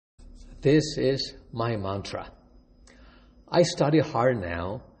This is my mantra. I study hard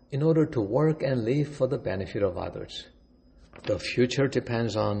now in order to work and live for the benefit of others. The future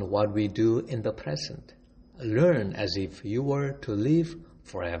depends on what we do in the present. Learn as if you were to live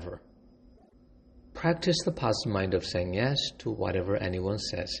forever. Practice the positive mind of saying yes to whatever anyone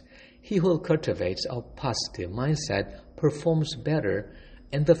says. He who cultivates a positive mindset performs better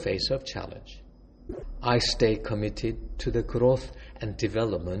in the face of challenge. I stay committed to the growth and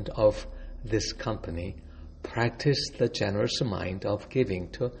development of this company. Practice the generous mind of giving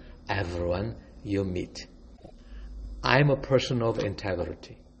to everyone you meet. I am a person of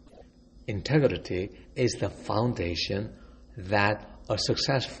integrity. Integrity is the foundation that a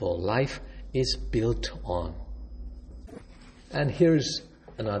successful life is built on. And here's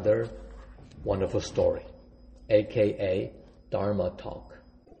another wonderful story, aka Dharma talk.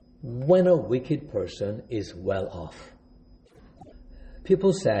 When a wicked person is well off,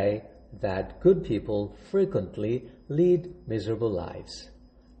 people say that good people frequently lead miserable lives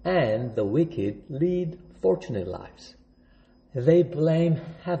and the wicked lead fortunate lives. They blame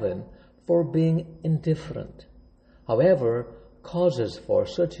heaven for being indifferent. However, causes for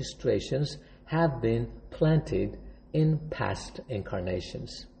such situations have been planted in past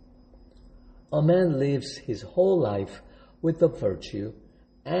incarnations. A man lives his whole life with a virtue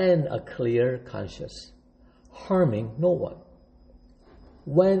and a clear conscience, harming no one.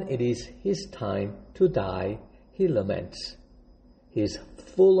 When it is his time to die, he laments. He is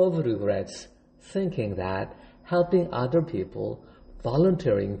full of regrets, thinking that helping other people,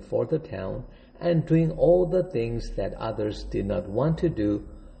 volunteering for the town, and doing all the things that others did not want to do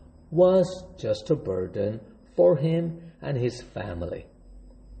was just a burden for him and his family.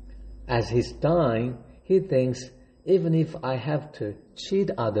 As he's dying, he thinks, even if I have to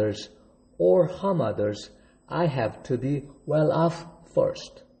cheat others or harm others, I have to be well off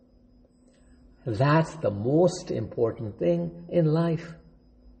first. That's the most important thing in life.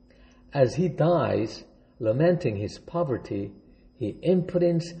 As he dies, lamenting his poverty, he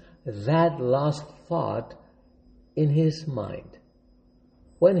imprints that last thought in his mind.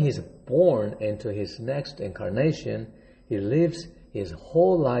 When he's born into his next incarnation, he lives his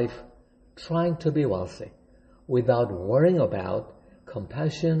whole life trying to be wealthy, without worrying about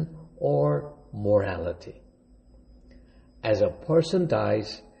compassion or morality. As a person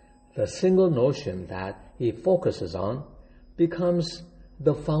dies, the single notion that he focuses on becomes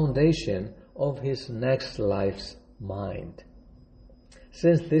the foundation of his next life's mind.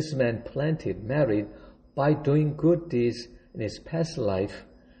 Since this man planted merit by doing good deeds in his past life,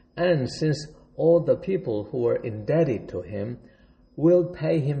 and since all the people who were indebted to him will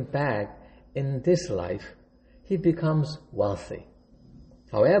pay him back in this life, he becomes wealthy.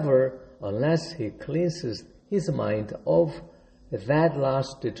 However, unless he cleanses his mind of that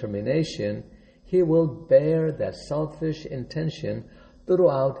last determination, he will bear that selfish intention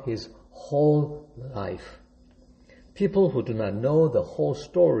throughout his whole life. People who do not know the whole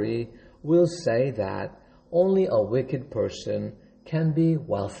story will say that only a wicked person can be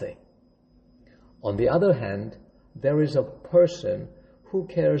wealthy. On the other hand, there is a person who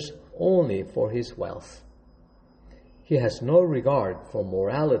cares only for his wealth. He has no regard for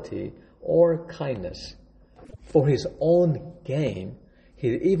morality or kindness. For his own gain,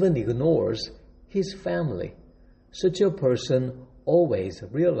 he even ignores his family. Such a person always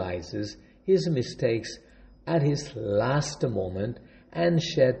realizes his mistakes at his last moment and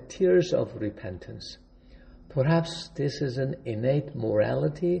shed tears of repentance. Perhaps this is an innate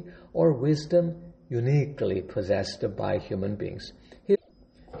morality or wisdom uniquely possessed by human beings.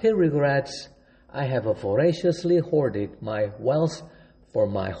 He regrets, I have voraciously hoarded my wealth for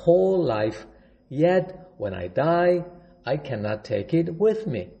my whole life, yet when I die, I cannot take it with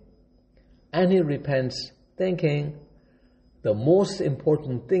me. And he repents, thinking, the most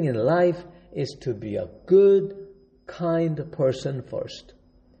important thing in life is to be a good, kind person first.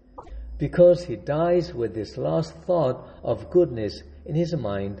 Because he dies with this last thought of goodness in his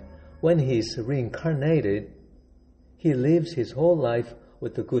mind, when he is reincarnated, he lives his whole life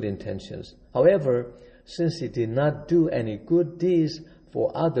with the good intentions. However, since he did not do any good deeds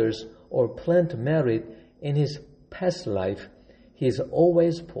for others or plant merit in his past life, he is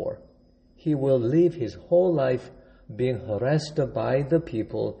always poor. He will live his whole life being harassed by the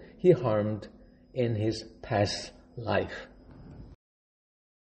people he harmed in his past life.